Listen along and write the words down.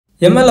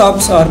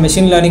MLOps or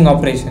machine learning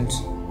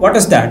operations. What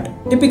is that?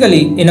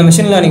 Typically, in a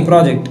machine learning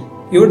project,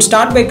 you would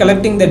start by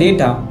collecting the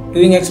data,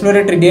 doing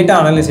exploratory data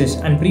analysis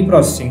and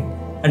pre-processing,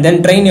 and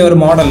then train your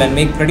model and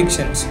make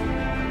predictions.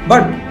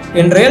 But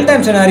in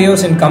real-time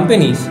scenarios in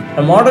companies,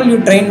 the model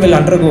you train will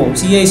undergo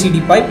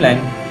CI/CD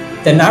pipeline.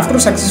 Then after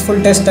successful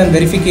tests and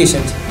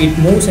verifications, it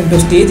moves into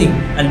staging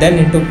and then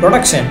into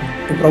production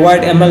to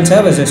provide ML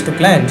services to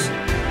clients.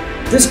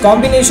 This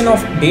combination of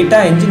data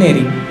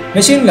engineering,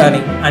 machine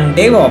learning and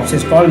DevOps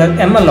is called as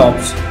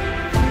MLOps.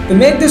 To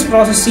make this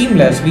process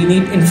seamless, we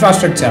need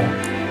infrastructure,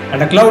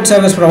 and a cloud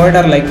service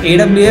provider like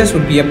AWS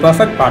would be a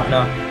perfect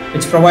partner,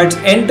 which provides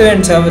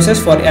end-to-end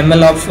services for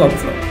MLOps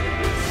workflow.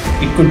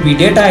 It could be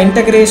data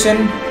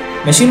integration,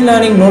 machine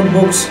learning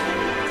notebooks,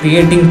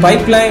 creating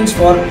pipelines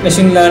for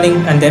machine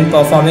learning and then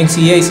performing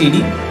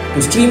CI/CD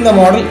to stream the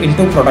model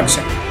into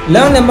production.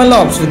 Learn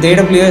MLOps with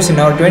AWS in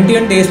our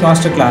 21 days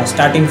masterclass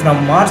starting from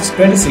March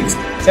 26th,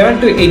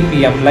 7 to 8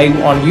 p.m. live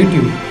on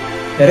YouTube.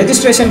 The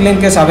registration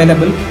link is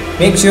available.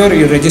 Make sure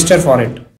you register for it.